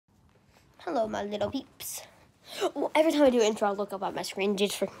Hello, my little peeps. Well, every time I do an intro, I look up at my screen,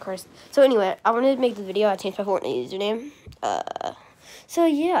 just freaking cursed. So anyway, I wanted to make the video. I changed my Fortnite username. So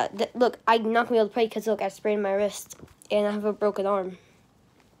yeah, look, I'm not gonna be able to play because look, I sprained my wrist and I have a broken arm.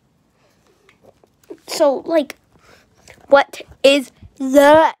 So like, what is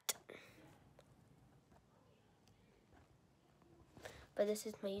that? But this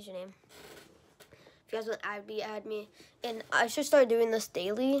is my username. If you guys want to add me, and I should start doing this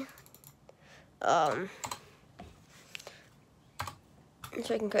daily. It's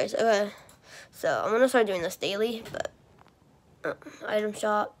freaking crazy. Okay, so I'm gonna start doing this daily, but item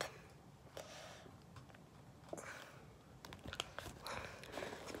shop.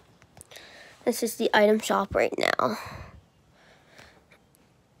 This is the item shop right now.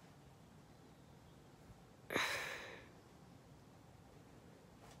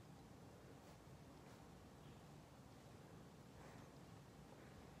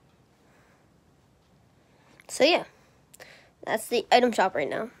 So yeah, that's the item shop right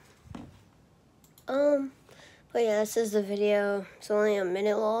now. But yeah, this is the video. It's only a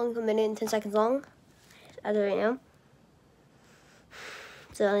minute long, a minute and 10 seconds long, as of right now.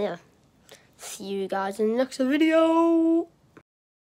 So yeah, see you guys in the next video.